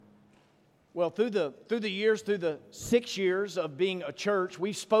Well, through the 6 years of being a church,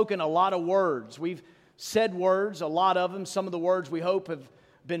 we've spoken a lot of words. We've said words, a lot of them. Some of the words we hope have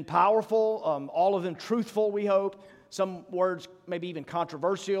been powerful, all of them truthful, we hope. Some words maybe even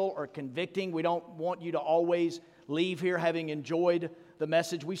controversial or convicting. We don't want you to always leave here having enjoyed the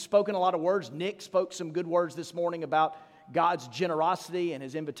message. We've spoken a lot of words. Nick spoke some good words this morning about God's generosity and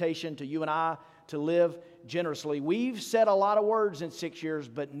His invitation to you and I to live generously. We've said a lot of words in 6 years,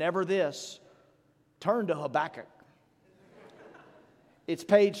 but never this. Turn to Habakkuk. It's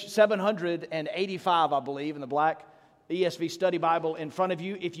page 785, I believe, in the black ESV Study Bible in front of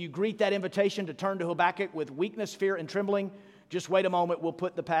you. If you greet that invitation to turn to Habakkuk with weakness, fear, and trembling, just wait a moment. We'll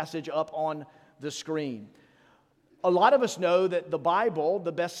put the passage up on the screen. A lot of us know that the Bible,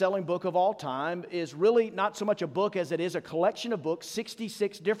 the best-selling book of all time, is really not so much a book as it is a collection of books,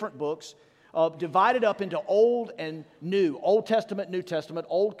 66 different books, divided up into Old and New, Old Testament, New Testament,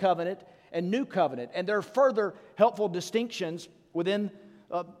 Old Covenant, and New Covenant. And there are further helpful distinctions within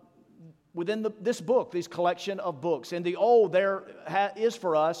this book, this collection of books. In the Old, there is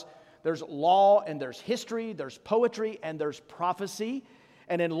for us, there's law and there's history, there's poetry, and there's prophecy.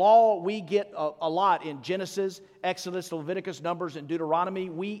 And in law, we get a lot in Genesis, Exodus, Leviticus, Numbers, and Deuteronomy.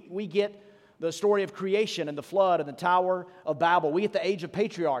 We get the story of creation and the flood and the Tower of Babel. We get the age of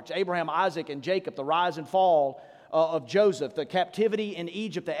patriarchs, Abraham, Isaac, and Jacob, the rise and fall of Joseph, the captivity in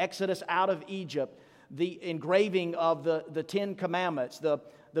Egypt, the exodus out of Egypt, the engraving of the Ten Commandments,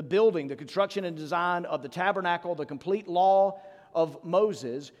 the building, the construction and design of the tabernacle, the complete law of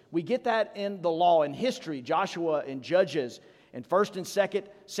Moses. We get that in the law and history, Joshua and Judges, and 1st and 2nd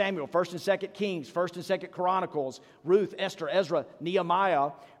Samuel, 1st and 2nd Kings, 1st and 2nd Chronicles, Ruth, Esther, Ezra, Nehemiah.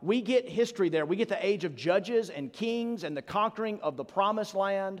 We get history there. We get the age of judges and kings and the conquering of the promised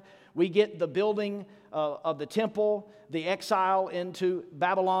land. We get the building of the temple, the exile into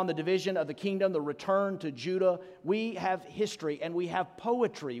Babylon, the division of the kingdom, the return to Judah. We have history and we have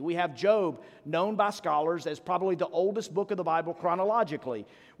poetry. We have Job, known by scholars as probably the oldest book of the Bible chronologically.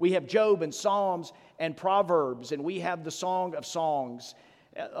 We have Job and Psalms and Proverbs, and we have the Song of Songs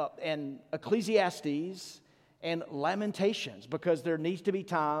and Ecclesiastes and Lamentations, because there needs to be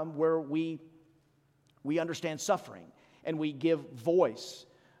time where we understand suffering and we give voice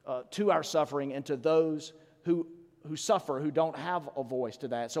to our suffering and to those who suffer, who don't have a voice to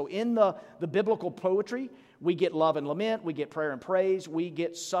that. So in the biblical poetry, we get love and lament, we get prayer and praise, we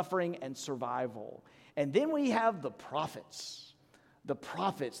get suffering and survival. And then we have the prophets. The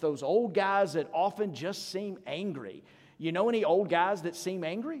prophets, those old guys that often just seem angry. You know any old guys that seem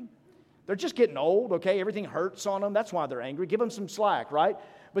angry? They're just getting old, okay? Everything hurts on them. That's why they're angry. Give them some slack, right?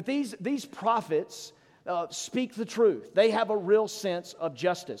 But these prophets speak the truth. They have a real sense of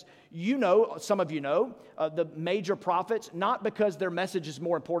justice. You know, some of you know, the major prophets, not because their message is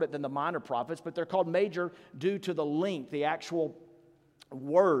more important than the minor prophets, but they're called major due to the length, the actual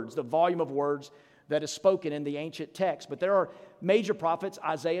words, the volume of words that is spoken in the ancient text. But there are major prophets,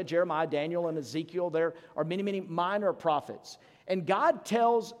 Isaiah, Jeremiah, Daniel, and Ezekiel. There are many, many minor prophets. And God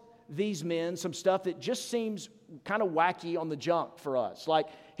tells these men some stuff that just seems kind of wacky on the junk for us. Like,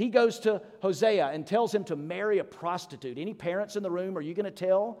 he goes to Hosea and tells him to marry a prostitute. Any parents in the room, are you going to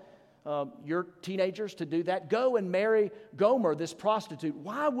tell your teenagers to do that? Go and marry Gomer, this prostitute.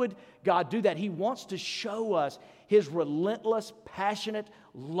 Why would God do that? He wants to show us His relentless, passionate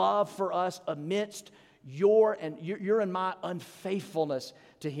love for us amidst your and my unfaithfulness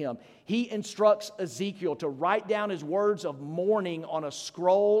to Him. He instructs Ezekiel to write down his words of mourning on a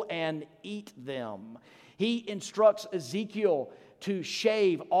scroll and eat them. He instructs Ezekiel to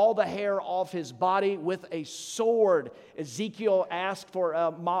shave all the hair off his body with a sword. Ezekiel asked for a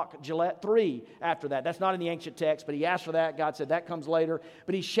mock Gillette 3 after that. That's not in the ancient text, but he asked for that. God said that comes later.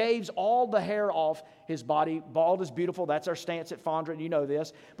 But he shaves all the hair off his body. Bald is beautiful. That's our stance at Fondren. You know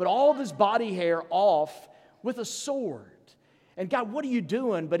this. But all of his body hair off with a sword. And God, what are you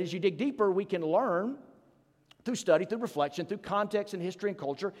doing? But as you dig deeper, we can learn through study, through reflection, through context and history and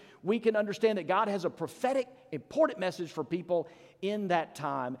culture, we can understand that God has a prophetic, important message for people in that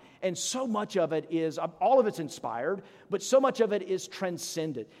time. And so much of it is, all of it's inspired, but so much of it is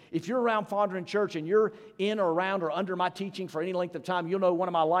transcendent. If you're around Fondren Church and you're in or around or under my teaching for any length of time, you'll know one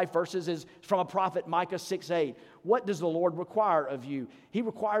of my life verses is from a prophet, Micah 6:8. What does the Lord require of you? He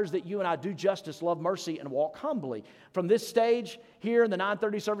requires that you and I do justice, love mercy, and walk humbly. From this stage here in the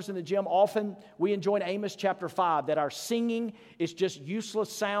 9:30 service in the gym, often we enjoy Amos chapter 5, that our singing is just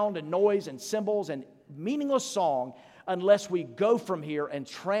useless sound and noise and cymbals and meaningless song unless we go from here and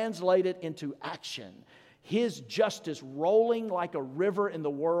translate it into action. His justice rolling like a river in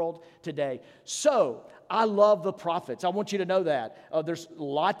the world today. So, I love the prophets. I want you to know that. There's a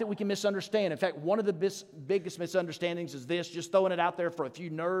lot that we can misunderstand. In fact, one of the biggest misunderstandings is this, just throwing it out there for a few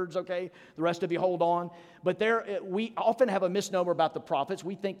nerds, okay? The rest of you hold on. But we often have a misnomer about the prophets.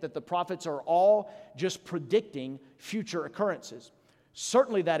 We think that the prophets are all just predicting future occurrences.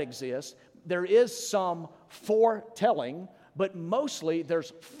 Certainly that exists. There is some foretelling, but mostly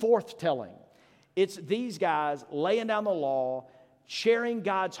there's forthtelling. It's these guys laying down the law, sharing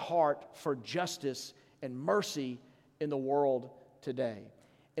God's heart for justice and mercy in the world today.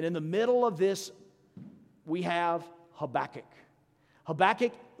 And in the middle of this, we have Habakkuk.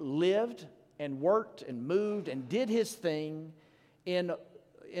 Habakkuk lived and worked and moved and did his thing in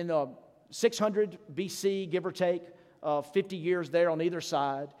 600 BC, give or take, 50 years there on either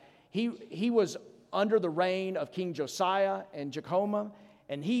side. He was under the reign of King Josiah and Jehoiakim,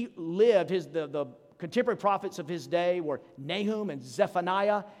 and he lived, the contemporary prophets of his day were Nahum and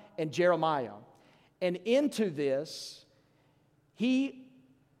Zephaniah and Jeremiah. And into this, he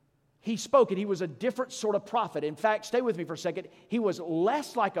spoke, and he was a different sort of prophet. In fact, stay with me for a second. He was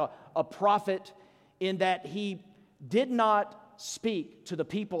less like a prophet in that he did not speak to the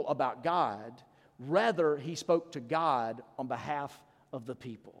people about God. Rather, he spoke to God on behalf of the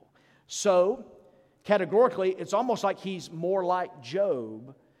people. So, categorically, it's almost like he's more like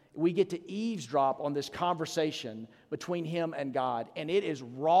Job. We get to eavesdrop on this conversation between him and God. And it is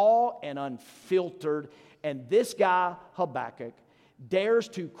raw and unfiltered. And this guy, Habakkuk, dares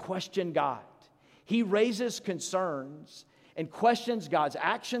to question God. He raises concerns and questions God's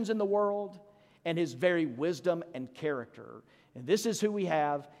actions in the world and his very wisdom and character. And this is who we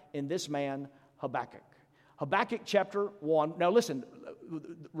have in this man, Habakkuk. Habakkuk chapter 1. Now listen,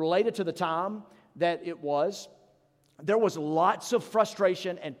 related to the time that it was, there was lots of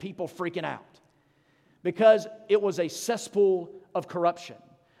frustration and people freaking out because it was a cesspool of corruption.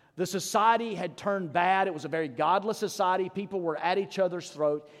 The society had turned bad. It was a very godless society. People were at each other's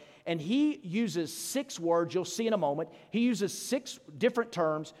throat. And he uses 6 words, you'll see in a moment. He uses 6 different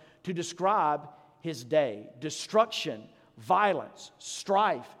terms to describe his day: destruction, violence,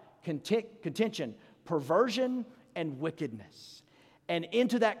 strife, contention, perversion, and wickedness. And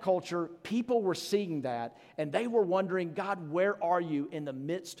into that culture, people were seeing that, and they were wondering, God, where are you in the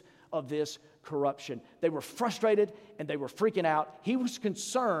midst of this corruption? They were frustrated, and they were freaking out. He was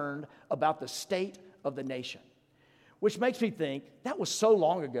concerned about the state of the nation, which makes me think that was so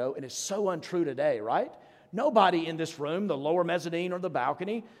long ago, and it's so untrue today, right? Nobody in this room, the lower mezzanine or the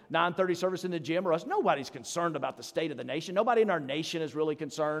balcony, 9:30 service in the gym or us, nobody's concerned about the state of the nation. Nobody in our nation is really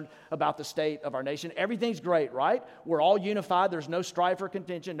concerned about the state of our nation. Everything's great, right? We're all unified. There's no strife or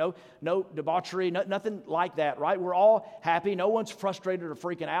contention, no debauchery, nothing like that, right? We're all happy. No one's frustrated or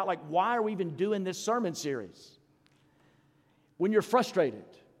freaking out. Like, why are we even doing this sermon series? When you're frustrated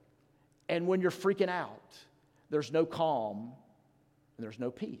and when you're freaking out, there's no calm and there's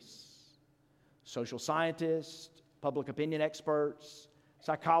no peace. Social scientists, public opinion experts,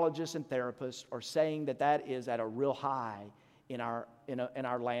 psychologists, and therapists are saying that is at a real high in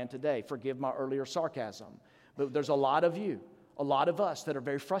our land today. Forgive my earlier sarcasm, but there's a lot of you, a lot of us that are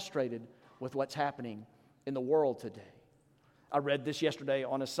very frustrated with what's happening in the world today. I read this yesterday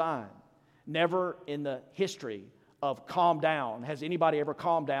on a sign. Never in the history of calm down has anybody ever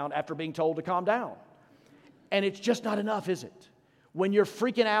calmed down after being told to calm down. And it's just not enough, is it? When you're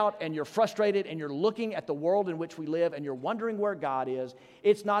freaking out and you're frustrated and you're looking at the world in which we live and you're wondering where God is,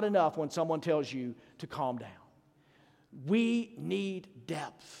 it's not enough when someone tells you to calm down. We need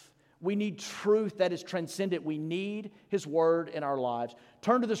depth. We need truth that is transcendent. We need His Word in our lives.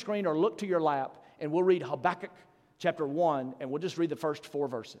 Turn to the screen or look to your lap and we'll read Habakkuk chapter 1 and we'll just read the first 4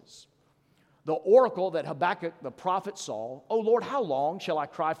 verses. The oracle that Habakkuk the prophet saw, "O Lord, how long shall I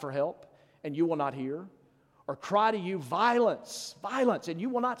cry for help and you will not hear? Or cry to you violence, and you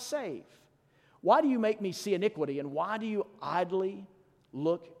will not save? Why do you make me see iniquity, and why do you idly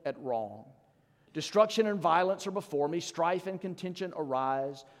look at wrong? Destruction and violence are before me, strife and contention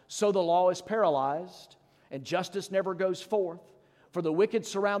arise. So the law is paralyzed, and justice never goes forth. For the wicked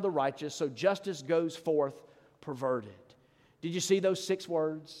surround the righteous, so justice goes forth perverted." Did you see those 6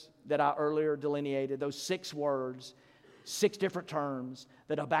 words that I earlier delineated? Those 6 words, 6 different terms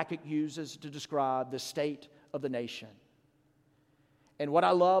that Habakkuk uses to describe the state of the nation. And what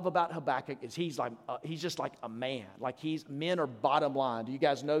I love about Habakkuk is he's just like a man. Like men are bottom line. Do you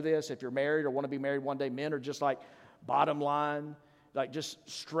guys know this? If you're married or want to be married one day, men are just like bottom line, like just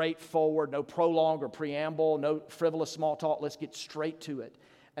straightforward, no prologue or preamble, no frivolous small talk. Let's get straight to it.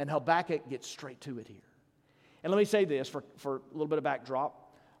 And Habakkuk gets straight to it here. And let me say this for a little bit of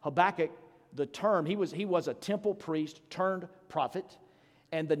backdrop. Habakkuk, the term, he was a temple priest turned prophet,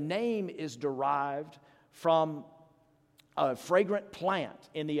 and the name is derived from a fragrant plant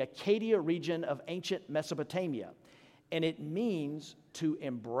in the Acadia region of ancient Mesopotamia. And it means to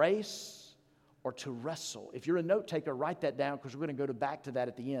embrace or to wrestle. If you're a note taker, write that down because we're going to go back to that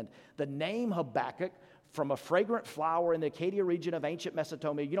at the end. The name Habakkuk, from a fragrant flower in the Acadia region of ancient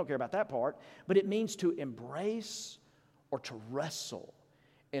Mesopotamia, you don't care about that part, but it means to embrace or to wrestle.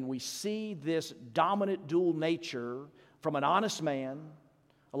 And we see this dominant dual nature from an honest man.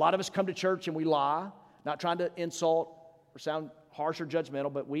 A lot of us come to church and we lie, not trying to insult or sound harsh or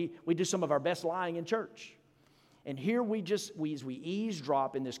judgmental, but we do some of our best lying in church. And here as we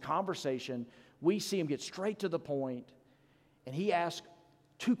eavesdrop in this conversation, we see him get straight to the point, and he asks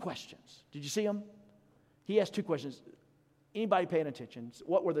two questions. Did you see him? He asked two questions. Anybody paying attention?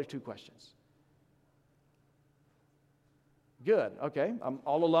 What were those two questions? Good, okay. I'm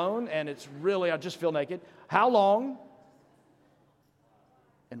all alone, and it's really, I just feel naked. How long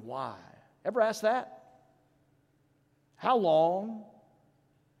and why? Ever asked that? How long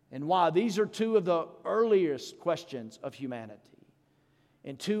and why? These are two of the earliest questions of humanity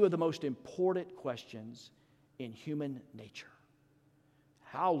and two of the most important questions in human nature.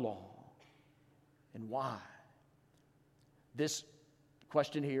 How long and why? This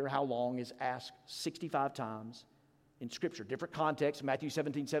question here, how long, is asked 65 times in Scripture. Different contexts. Matthew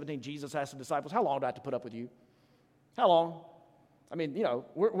 17, Jesus asked the disciples, how long do I have to put up with you? How long? I mean,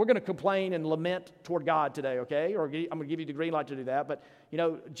 we're going to complain and lament toward God today, okay? Or I'm going to give you the green light to do that. But,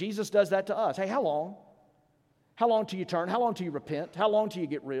 Jesus does that to us. Hey, how long? How long till you turn? How long till you repent? How long till you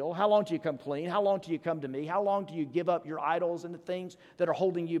get real? How long till you come clean? How long till you come to me? How long till you give up your idols and the things that are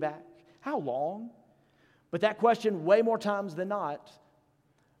holding you back? How long? But that question, way more times than not,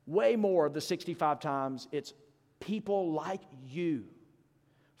 way more of the 65 times, it's people like you,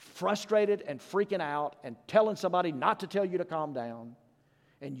 frustrated and freaking out and telling somebody not to tell you to calm down,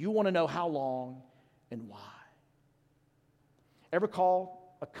 and you want to know how long and why. Ever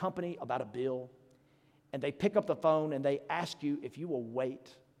call a company about a bill and they pick up the phone and they ask you if you will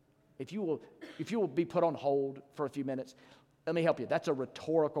wait, if you will be put on hold for a few minutes? Let me help you. That's a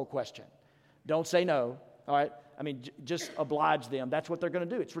rhetorical question. Don't say no, all right? I mean, just oblige them. That's what they're going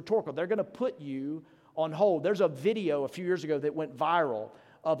to do. It's rhetorical. They're going to put you on hold. There's a video a few years ago that went viral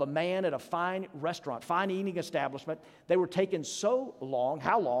of a man at a fine restaurant, fine eating establishment. They were taking so long.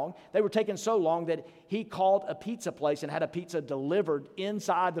 How long? They were taking so long that he called a pizza place and had a pizza delivered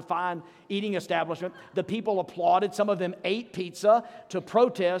inside the fine eating establishment. The people applauded. Some of them ate pizza to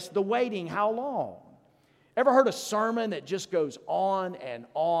protest the waiting. How long? Ever heard a sermon that just goes on and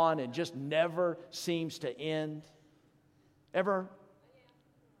just never seems to end? Ever?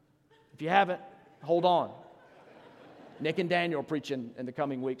 If you haven't, hold on. Nick and Daniel preaching in the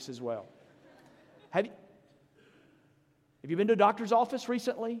coming weeks as well. Have you been to a doctor's office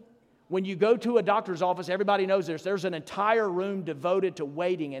recently? When you go to a doctor's office, everybody knows there's an entire room devoted to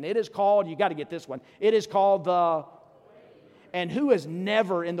waiting, and it is called, you got to get this one, it is called the... And who is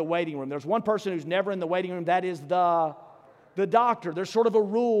never in the waiting room? There's one person who's never in the waiting room. That is the doctor. There's sort of a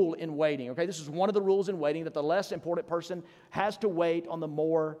rule in waiting. Okay, this is one of the rules in waiting, that the less important person has to wait on the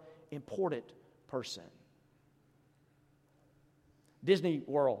more important person. Disney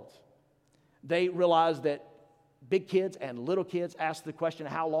World, they realized that big kids and little kids ask the question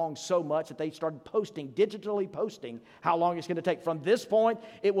how long so much that they started digitally posting how long it's going to take. From this point,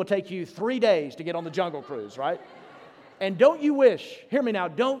 it will take you 3 days to get on the Jungle Cruise, right? And don't you wish, hear me now,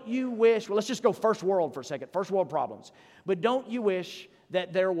 don't you wish, well, let's just go first world for a second, first world problems. But don't you wish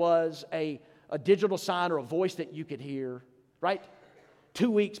that there was a digital sign or a voice that you could hear, right?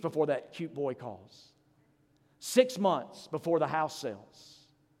 2 weeks before that cute boy calls. 6 months before the house sells.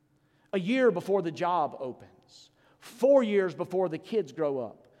 A year before the job opens. 4 years before the kids grow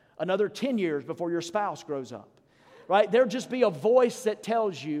up. Another 10 years before your spouse grows up. Right? There'll just be a voice that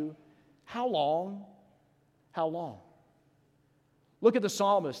tells you, how long? How long? Look at the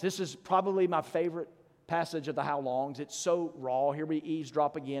psalmist. This is probably my favorite passage of the how longs. It's so raw. Here we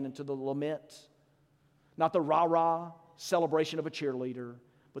eavesdrop again into the lament. Not the rah-rah celebration of a cheerleader,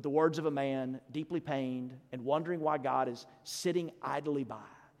 but the words of a man deeply pained and wondering why God is sitting idly by.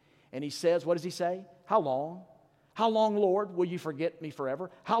 And he says, what does he say? How long? How long, Lord, will you forget me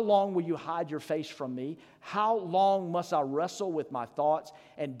forever? How long will you hide your face from me? How long must I wrestle with my thoughts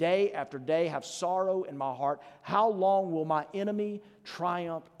and day after day have sorrow in my heart? How long will my enemy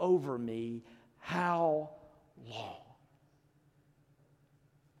triumph over me? How long?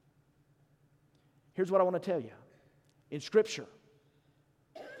 Here's what I want to tell you. In Scripture,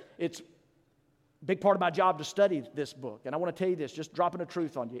 it's a big part of my job to study this book. And I want to tell you this, just dropping a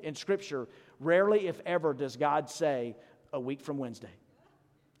truth on you. In Scripture, rarely, if ever, does God say, a week from Wednesday,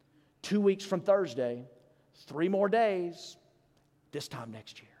 2 weeks from Thursday, 3 more days, this time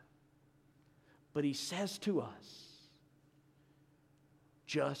next year. But he says to us,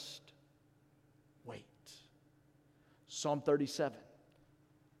 just wait. Psalm 37,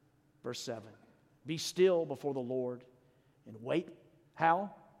 verse 7. Be still before the Lord and wait,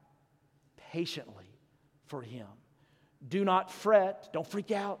 how? Patiently for Him. Do not fret. Don't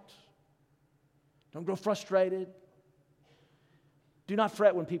freak out. Don't grow frustrated. Do not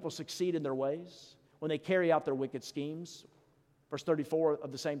fret when people succeed in their ways, when they carry out their wicked schemes. Verse 34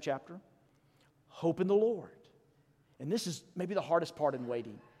 of the same chapter. Hope in the Lord. And this is maybe the hardest part in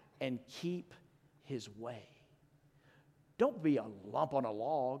waiting. And keep His way. Don't be a lump on a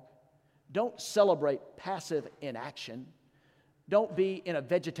log. Don't celebrate passive inaction. Don't be in a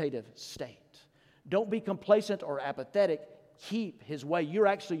vegetative state. Don't be complacent or apathetic. Keep His way. You're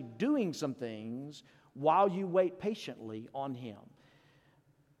actually doing some things while you wait patiently on Him.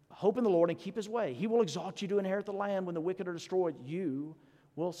 Hope in the Lord and keep His way. He will exalt you to inherit the land. When the wicked are destroyed, you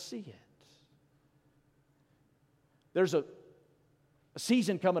will see it. There's a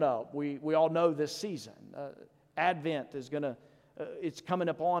season coming up. We all know this season. Advent is going to, it's coming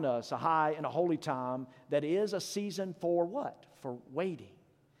upon us, a high and a holy time that is a season for what? For waiting.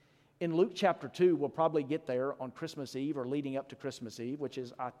 In Luke chapter 2, we'll probably get there on Christmas Eve or leading up to Christmas Eve, which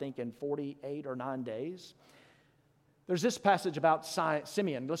is, I think, in 48 or 9 days. There's this passage about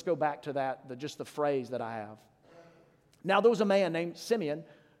Simeon. Let's go back to that, just the phrase that I have. Now, there was a man named Simeon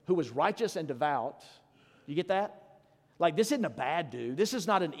who was righteous and devout. You get that? Like, this isn't a bad dude. This is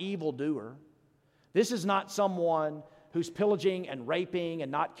not an evil doer. This is not someone who's pillaging and raping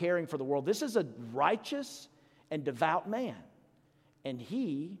and not caring for the world. This is a righteous and devout man. And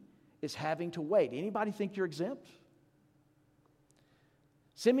he is having to wait. Anybody think you're exempt?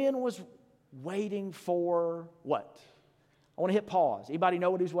 Simeon was waiting for what? I want to hit pause. Anybody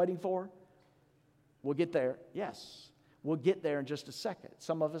know what he's waiting for? We'll get there. Yes. We'll get there in just a second.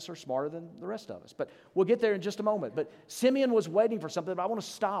 Some of us are smarter than the rest of us, but we'll get there in just a moment. But Simeon was waiting for something, but I want to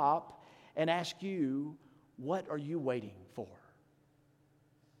stop and ask you, what are you waiting for?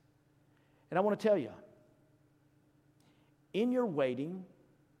 And I want to tell you, in your waiting,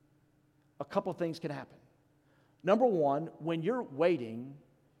 a couple things can happen. Number one, when you're waiting,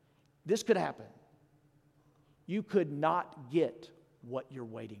 this could happen. You could not get what you're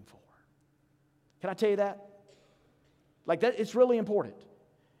waiting for. Can I tell you that? Like that, it's really important.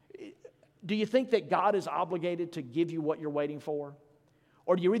 Do you think that God is obligated to give you what you're waiting for?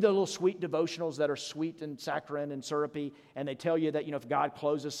 Or do you read the little sweet devotionals that are sweet and saccharine and syrupy, and they tell you that, if God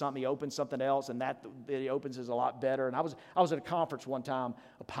closes something, He opens something else, and that He opens is a lot better. And I was at a conference one time.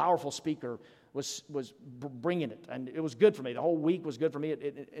 A powerful speaker was bringing it, and it was good for me. The whole week was good for me.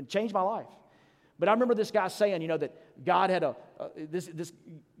 It changed my life. But I remember this guy saying, that God had this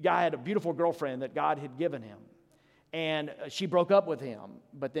guy had a beautiful girlfriend that God had given him. And she broke up with him.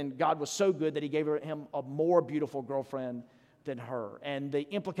 But then God was so good that He gave him a more beautiful girlfriend than her. And the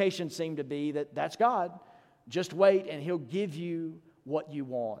implication seemed to be that that's God. Just wait and He'll give you what you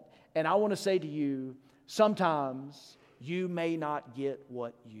want. And I want to say to you, sometimes you may not get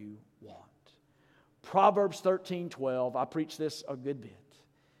what you want. Proverbs 13:12, I preach this a good bit.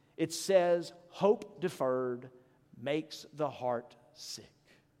 It says, hope deferred makes the heart sick.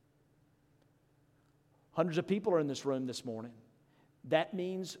 Hundreds of people are in this room this morning. That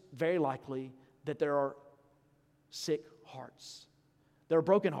means very likely that there are sick hearts. There are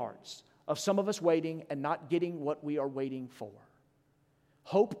broken hearts of some of us waiting and not getting what we are waiting for.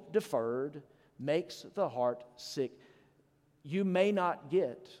 Hope deferred makes the heart sick. You may not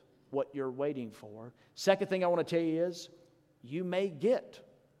get what you're waiting for. Second thing I want to tell you is, you may get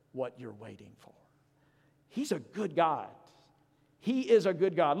what you're waiting for. He's a good God. He is a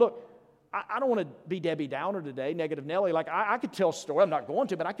good God. Look, I don't want to be Debbie Downer today, Negative Nelly. Like, I could tell stories. I'm not going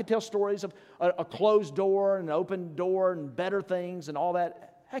to, but I could tell stories of a closed door and an open door and better things and all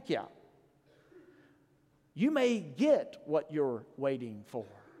that. Heck yeah. You may get what you're waiting for.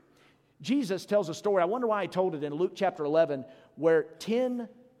 Jesus tells a story. I wonder why He told it in Luke chapter 11, where 10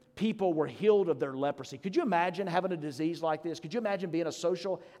 people were healed of their leprosy. Could you imagine having a disease like this? Could you imagine being a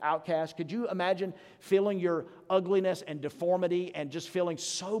social outcast? Could you imagine feeling your ugliness and deformity and just feeling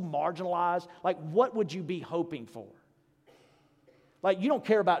so marginalized? Like, what would you be hoping for? Like, you don't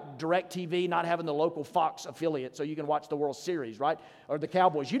care about DirecTV not having the local Fox affiliate so you can watch the World Series, right? Or the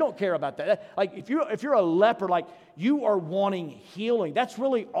Cowboys. You don't care about that. Like, if you're a leper, like, you are wanting healing. That's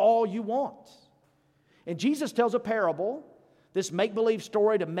really all you want. And Jesus tells a parable, this make-believe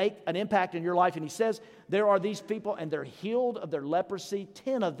story to make an impact in your life. And He says, there are these people and they're healed of their leprosy,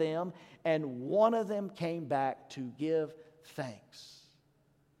 10 of them, and one of them came back to give thanks.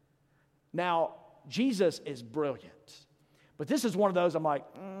 Now, Jesus is brilliant. But this is one of those I'm like,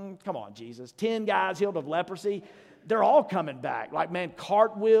 come on, Jesus. 10 guys healed of leprosy. They're all coming back. Like, man,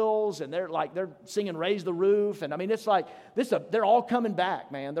 cartwheels, and they're singing Raise the Roof. And I mean, it's like, they're all coming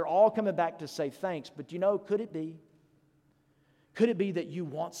back, man. They're all coming back to say thanks. But could it be? Could it be that you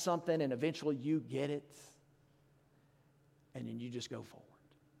want something and eventually you get it? And then you just go forward.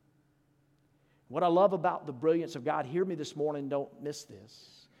 What I love about the brilliance of God, hear me this morning, don't miss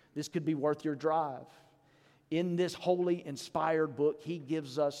this. This could be worth your drive. In this holy, inspired book, he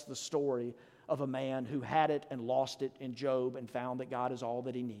gives us the story of a man who had it and lost it in Job and found that God is all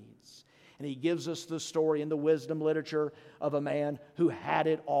that he needs. And he gives us the story in the wisdom literature of a man who had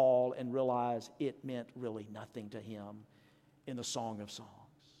it all and realized it meant really nothing to him in the Song of Songs,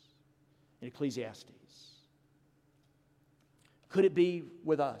 in Ecclesiastes. Could it be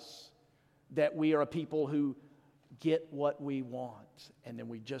with us that we are a people who get what we want and then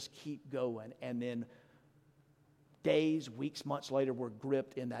we just keep going, and then days, weeks, months later, we're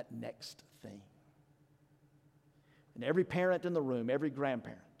gripped in that next thing? And every parent in the room, every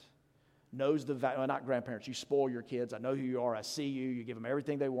grandparent knows the value. Well, not grandparents, you spoil your kids. I know who you are. I see you. You give them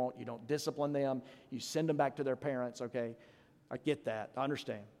everything they want. You don't discipline them. You send them back to their parents, okay? I get that. I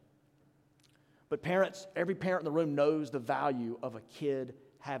understand. But parents, every parent in the room knows the value of a kid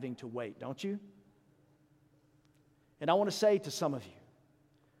having to wait, don't you? And I want to say to some of you,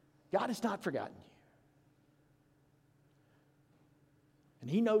 God has not forgotten you. And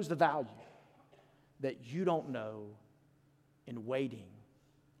he knows the value that you don't know in waiting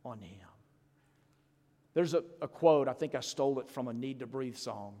on him. There's a quote, I think I stole it from a Need to Breathe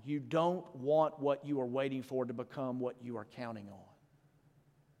song. You don't want what you are waiting for to become what you are counting on.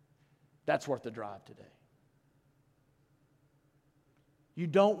 That's worth the drive today. You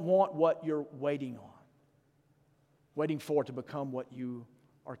don't want what you're waiting for to become what you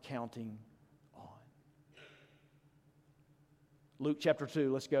are counting on. Luke chapter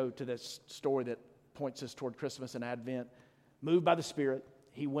 2, let's go to this story that points us toward Christmas and Advent. Moved by the Spirit,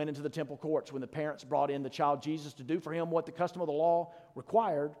 he went into the temple courts when the parents brought in the child Jesus to do for him what the custom of the law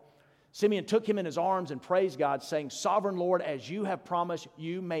required. Simeon took him in his arms and praised God, saying, Sovereign Lord, as you have promised,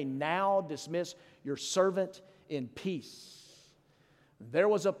 you may now dismiss your servant in peace. There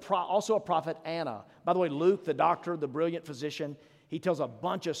was also a prophet, Anna. By the way, Luke, the doctor, the brilliant physician, he tells a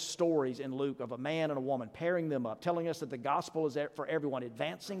bunch of stories in Luke of a man and a woman, pairing them up, telling us that the gospel is for everyone,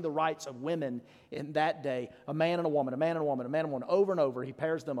 advancing the rights of women in that day. A man and a woman, a man and a woman, a man and a woman. Over and over, he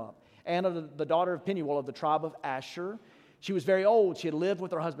pairs them up. Anna, the daughter of Penuel of the tribe of Asher. She was very old. She had lived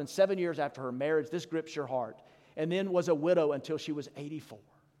with her husband 7 years after her marriage. This grips your heart. And then was a widow until she was 84.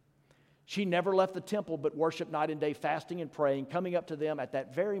 She never left the temple but worshiped night and day, fasting and praying, coming up to them at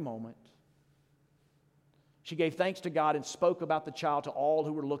that very moment. She gave thanks to God and spoke about the child to all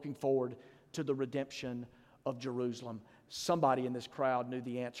who were looking forward to the redemption of Jerusalem. Somebody in this crowd knew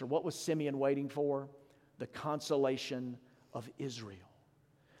the answer. What was Simeon waiting for? The consolation of Israel.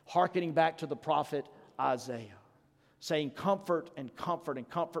 Hearkening back to the prophet Isaiah, saying, comfort and comfort and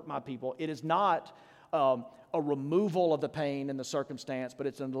comfort my people. It is not a removal of the pain and the circumstance, but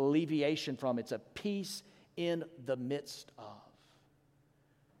it's an alleviation from it. It's a peace in the midst of.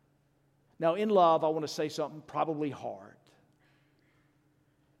 Now, in love, I want to say something probably hard.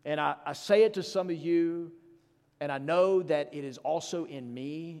 And I say it to some of you, and I know that it is also in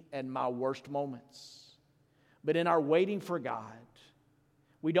me and my worst moments. But in our waiting for God,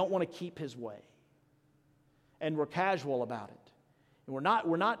 we don't want to keep his way. And we're casual about it. And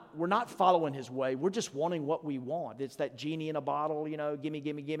we're not following his way. We're just wanting what we want. It's that genie in a bottle, gimme,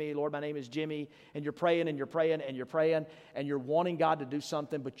 gimme, gimme. Lord, my name is Jimmy. And you're praying and you're praying and you're praying and you're wanting God to do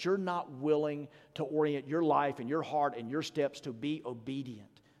something, but you're not willing to orient your life and your heart and your steps to be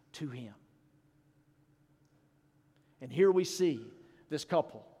obedient to him. And here we see this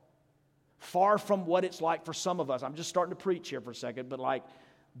couple, far from what it's like for some of us. I'm just starting to preach here for a second, but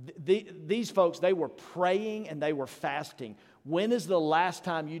these folks, they were praying and they were fasting. When is the last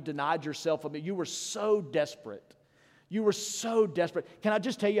time you denied yourself of it? You were so desperate. You were so desperate. Can I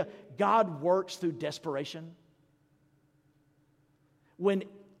just tell you, God works through desperation. When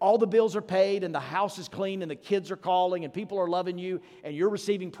all the bills are paid and the house is clean and the kids are calling and people are loving you and you're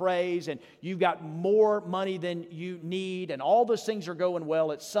receiving praise and you've got more money than you need and all those things are going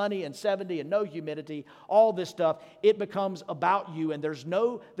well, it's sunny and 70 and no humidity, all this stuff, it becomes about you and there's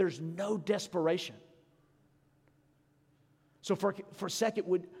no desperation. So for a second,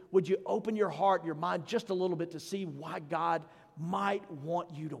 would you open your heart, your mind just a little bit to see why God might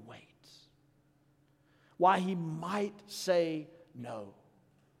want you to wait? Why he might say no.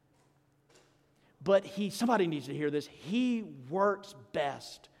 But somebody needs to hear this. He works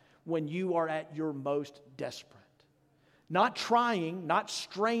best when you are at your most desperate. Not trying, not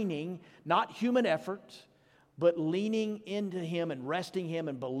straining, not human effort, but leaning into Him and resting Him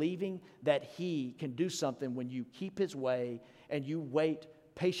and believing that He can do something when you keep His way and you wait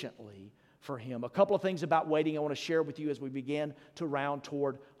patiently for Him. A couple of things about waiting I want to share with you as we begin to round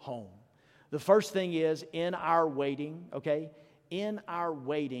toward home. The first thing is, in our waiting,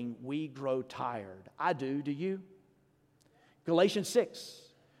 we grow tired. I do. Do you? Galatians 6,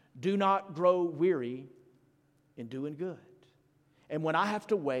 do not grow weary in doing good. And when I have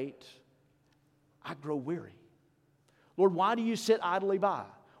to wait, I grow weary. Lord, why do you sit idly by?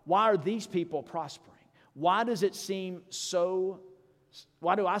 Why are these people prospering? Why do I seem so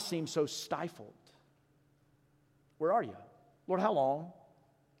stifled? Where are you? Lord, how long?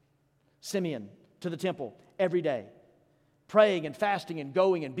 Simeon to the temple every day, praying and fasting and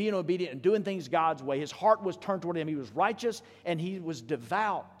going and being obedient and doing things God's way. His heart was turned toward Him. He was righteous and he was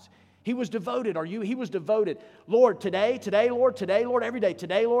devout. He was devoted. Are you? He was devoted. Lord, today, Lord, every day.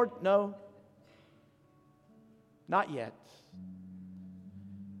 Today, Lord, no. Not yet.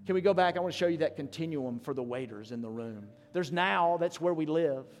 Can we go back? I want to show you that continuum for the waiters in the room. There's now, that's where we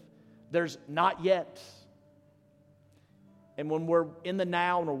live. There's not yet. And when we're in the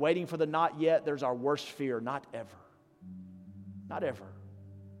now and we're waiting for the not yet, there's our worst fear, not ever. Not ever.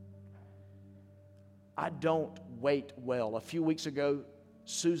 I don't wait well. A few weeks ago,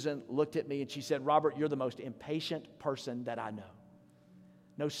 Susan looked at me and she said, Robert, you're the most impatient person that I know.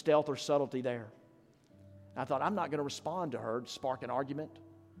 No stealth or subtlety there. And I thought, I'm not going to respond to her, spark an argument.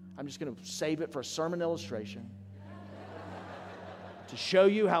 I'm just going to save it for a sermon illustration to show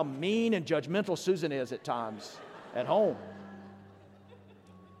you how mean and judgmental Susan is at times at home.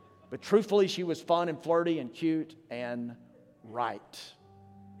 But truthfully, she was fun and flirty and cute and right.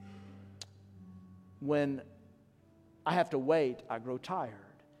 When I have to wait, I grow tired.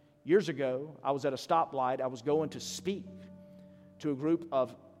 Years ago, I was at a stoplight. I was going to speak to a group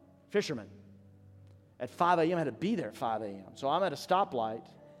of fishermen. At 5 a.m., I had to be there at 5 a.m. So I'm at a stoplight,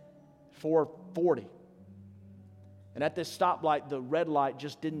 4:40. And at this stoplight, the red light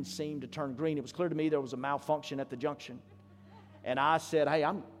just didn't seem to turn green. It was clear to me there was a malfunction at the junction. And I said, hey,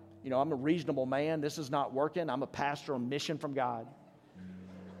 I'm a reasonable man. This is not working. I'm a pastor on mission from God.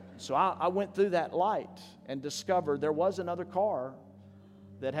 So I went through that light and discovered there was another car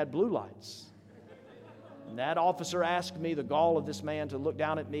that had blue lights. And that officer asked me, the gall of this man, to look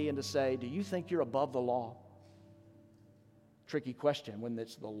down at me and to say, do you think you're above the law? Tricky question when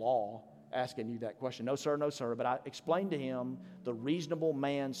it's the law asking you that question. No, sir, no, sir. But I explained to him the reasonable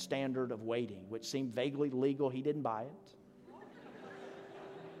man's standard of waiting, which seemed vaguely legal. He didn't buy it.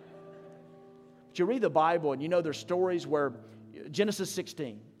 But you read the Bible and you know there's stories where Genesis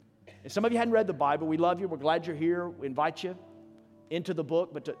 16. And some of you hadn't read the Bible. We love you. We're glad you're here. We invite you into the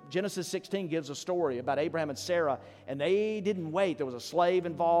book. But Genesis 16 gives a story about Abraham and Sarah. And they didn't wait. There was a slave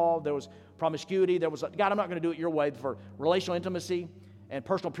involved. There was promiscuity. There was, God, I'm not going to do it your way for relational intimacy and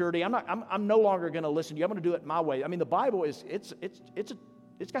personal purity. I'm no longer going to listen to you. I'm going to do it my way. I mean, the Bible it's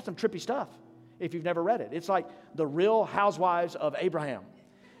got some trippy stuff if you've never read it. It's like the Real Housewives of Abraham.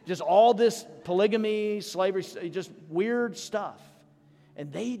 Just all this polygamy, slavery, just weird stuff.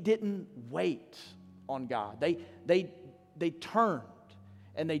 And they didn't wait on God. They turned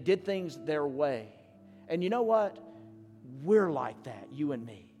and they did things their way. And you know what? We're like that, you and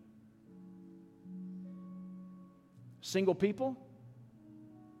me. Single people,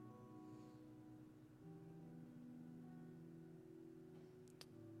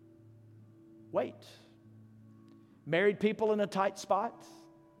 wait. Married people in a tight spot,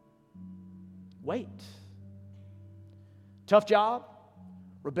 wait. Tough job,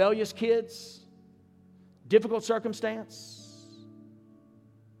 rebellious kids, difficult circumstance.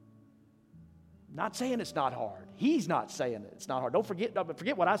 Not saying it's not hard. He's not saying it's not hard. Don't forget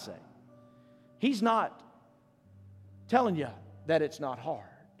what I say. He's not telling you that it's not hard.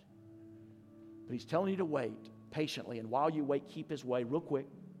 But he's telling you to wait patiently. And while you wait, keep his way real quick.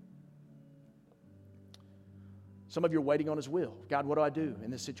 Some of you are waiting on his will. God, what do I do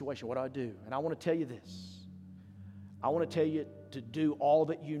in this situation? What do I do? And I want to tell you this. I want to tell you to do all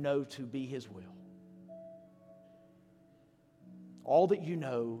that you know to be his will. All that you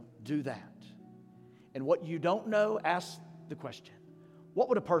know, do that. And what you don't know, ask the question. What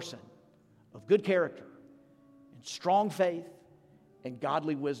would a person of good character and strong faith and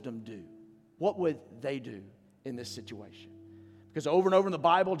godly wisdom do? What would they do in this situation? Because over and over in the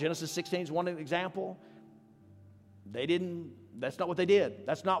Bible, Genesis 16 is one example. That's not what they did.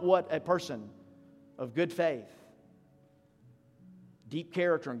 That's not what a person of good faith deep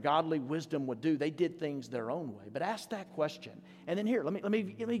character and godly wisdom would do. They did things their own way. But ask that question. And then here, let me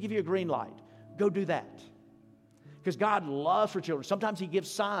give you a green light. Go do that. Because God loves for children. Sometimes He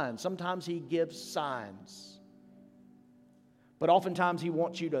gives signs. Sometimes He gives signs. But oftentimes He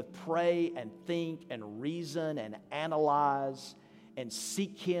wants you to pray and think and reason and analyze and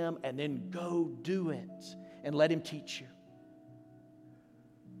seek Him and then go do it and let Him teach you.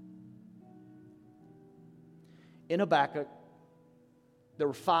 In Habakkuk, there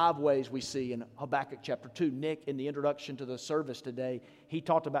were 5 ways we see in Habakkuk chapter 2. Nick, in the introduction to the service today, he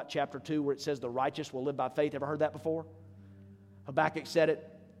talked about chapter 2 where it says the righteous will live by faith. Ever heard that before? Habakkuk said it.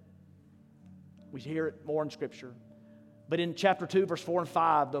 We hear it more in Scripture. But in chapter 2, verse 4 and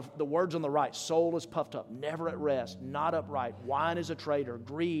 5, the words on the right, soul is puffed up, never at rest, not upright, wine is a traitor,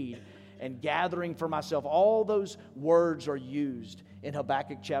 greed, and gathering for myself. All those words are used in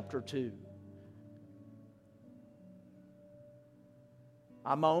Habakkuk chapter 2.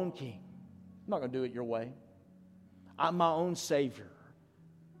 I'm my own king. I'm not going to do it your way. I'm my own Savior.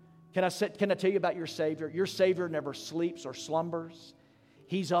 Can I tell you about your Savior? Your Savior never sleeps or slumbers.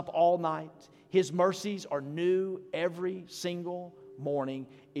 He's up all night. His mercies are new every single morning.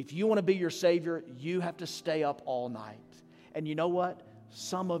 If you want to be your Savior, you have to stay up all night. And you know what?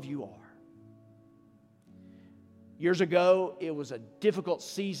 Some of you are. Years ago, it was a difficult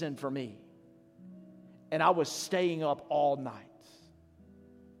season for me. And I was staying up all night.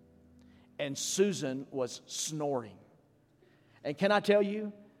 And Susan was snoring. And can I tell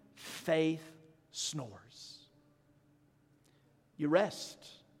you? Faith snores. You rest.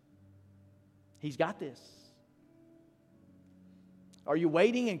 He's got this. Are you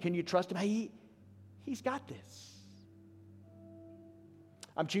waiting and can you trust Him? Hey, He's got this.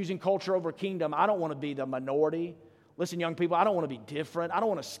 I'm choosing culture over kingdom. I don't want to be the minority. Listen, young people, I don't want to be different. I don't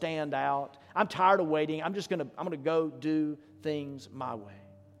want to stand out. I'm tired of waiting. I'm going to go do things my way.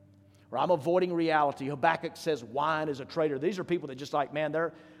 Or I'm avoiding reality. Habakkuk says wine is a traitor. These are people that just like, man,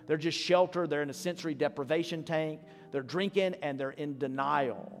 they're just sheltered. They're in a sensory deprivation tank. They're drinking and they're in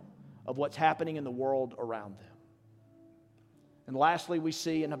denial of what's happening in the world around them. And lastly, we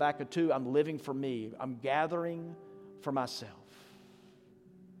see in Habakkuk 2, I'm living for me. I'm gathering for myself.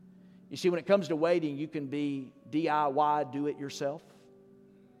 You see, when it comes to waiting, you can be DIY, do it yourself,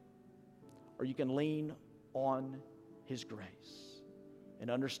 or you can lean on His grace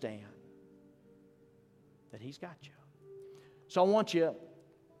and understand that He's got you. So I want you,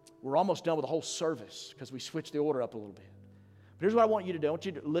 we're almost done with the whole service because we switched the order up a little bit. But here's what I want you to do. I want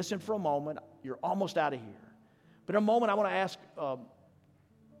you to listen for a moment. You're almost out of here. But in a moment, I want to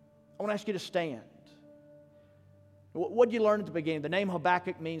ask you to stand. What did you learn at the beginning? The name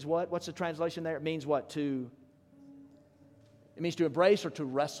Habakkuk means what? What's the translation there? It means what? It means to embrace or to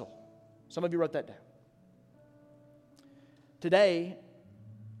wrestle. Some of you wrote that down. Today,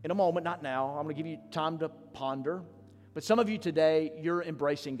 in a moment, not now, I'm going to give you time to ponder. But some of you today, you're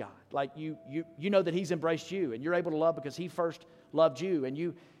embracing God. Like you know that He's embraced you, and you're able to love because He first loved you. And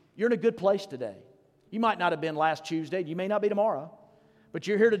you're in a good place today. You might not have been last Tuesday. You may not be tomorrow. But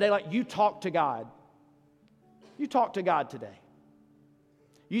you're here today like you talked to God. You talked to God today.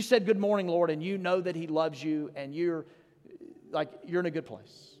 You said, good morning, Lord, and you know that He loves you, and you're in a good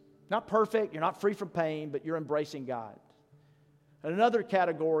place. Not perfect, you're not free from pain, but you're embracing God. And another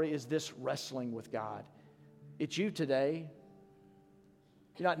category is this wrestling with God. It's you today.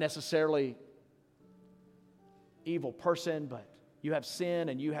 You're not necessarily evil person, but you have sin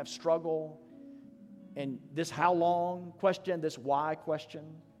and you have struggle. And this how long question, this why question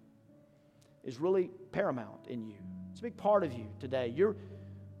is really paramount in you. It's a big part of you today.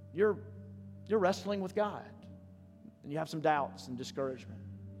 You're wrestling with God. And you have some doubts and discouragement.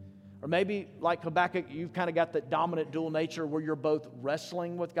 Or maybe, like Habakkuk, you've kind of got that dominant dual nature where you're both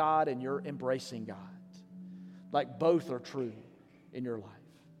wrestling with God and you're embracing God. Like both are true in your life.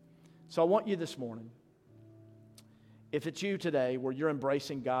 So I want you this morning, if it's you today where you're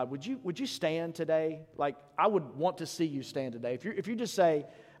embracing God, would you stand today? Like, I would want to see you stand today. If you just say,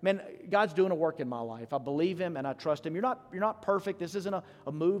 man, God's doing a work in my life. I believe Him and I trust Him. You're not perfect. This isn't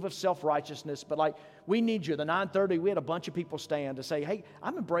a move of self-righteousness, but like, we need you. The 9:30, we had a bunch of people stand to say, hey,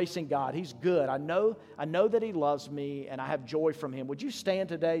 I'm embracing God. He's good. I know that He loves me and I have joy from Him. Would you stand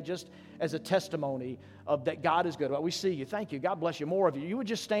today just as a testimony of that God is good? Well, we see you. Thank you. God bless you. More of you. You would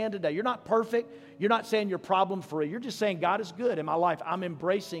just stand today. You're not perfect. You're not saying you're problem-free. You're just saying God is good in my life. I'm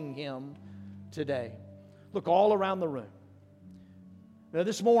embracing Him today. Look all around the room. Now,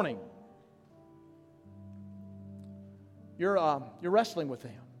 this morning, you're wrestling with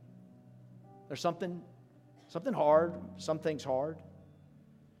Him. There's something hard, some things hard.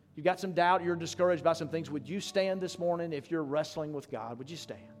 You got some doubt, you're discouraged by some things, would you stand this morning if you're wrestling with God? Would you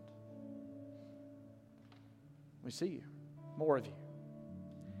stand? We see you, more of you.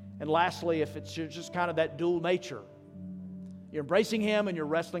 And lastly, if it's just kind of that dual nature, you're embracing Him and you're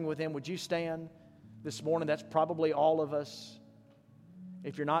wrestling with Him, would you stand this morning? That's probably all of us.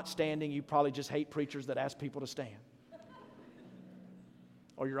 If you're not standing, you probably just hate preachers that ask people to stand.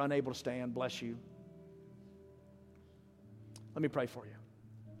 Or you're unable to stand. Bless you. Let me pray for you.